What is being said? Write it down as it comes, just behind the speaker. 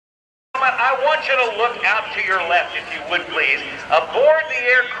gentlemen, I want you to look out to your left, if you would please, aboard the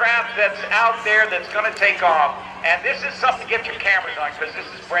aircraft that's out there that's going to take off. And this is something to get your cameras on, because this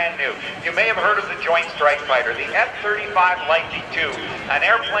is brand new. You may have heard of the Joint Strike Fighter, the F-35 Lightning II, an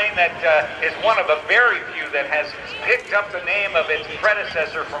airplane that is one of a very few that has picked up the name of its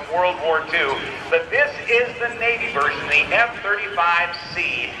predecessor from World War II. But this is the Navy version, the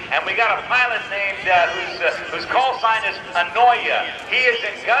F-35C. And we got a pilot named whose call sign is Anoya. He is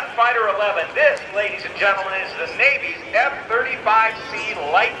in Gunfighter 11. This, ladies and gentlemen, is the Navy's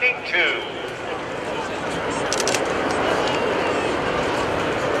F-35C Lightning II.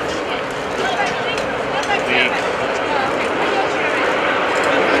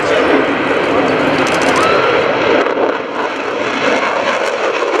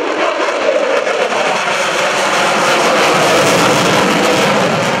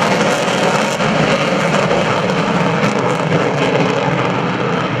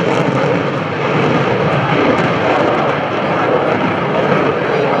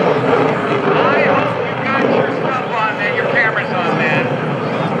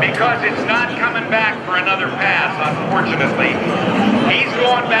 It's not coming back for another pass, unfortunately. He's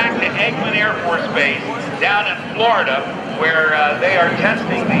going back to Eglin Air Force Base down in Florida, where they are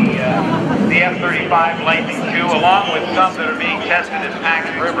testing the F-35 Lightning II, along with some that are being tested at Pax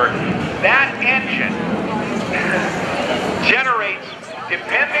River. That engine generates,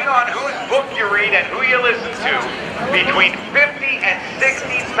 depending on whose book you read and who you listen to, between 50 and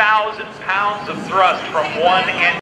 60,000 pounds of thrust from one engine.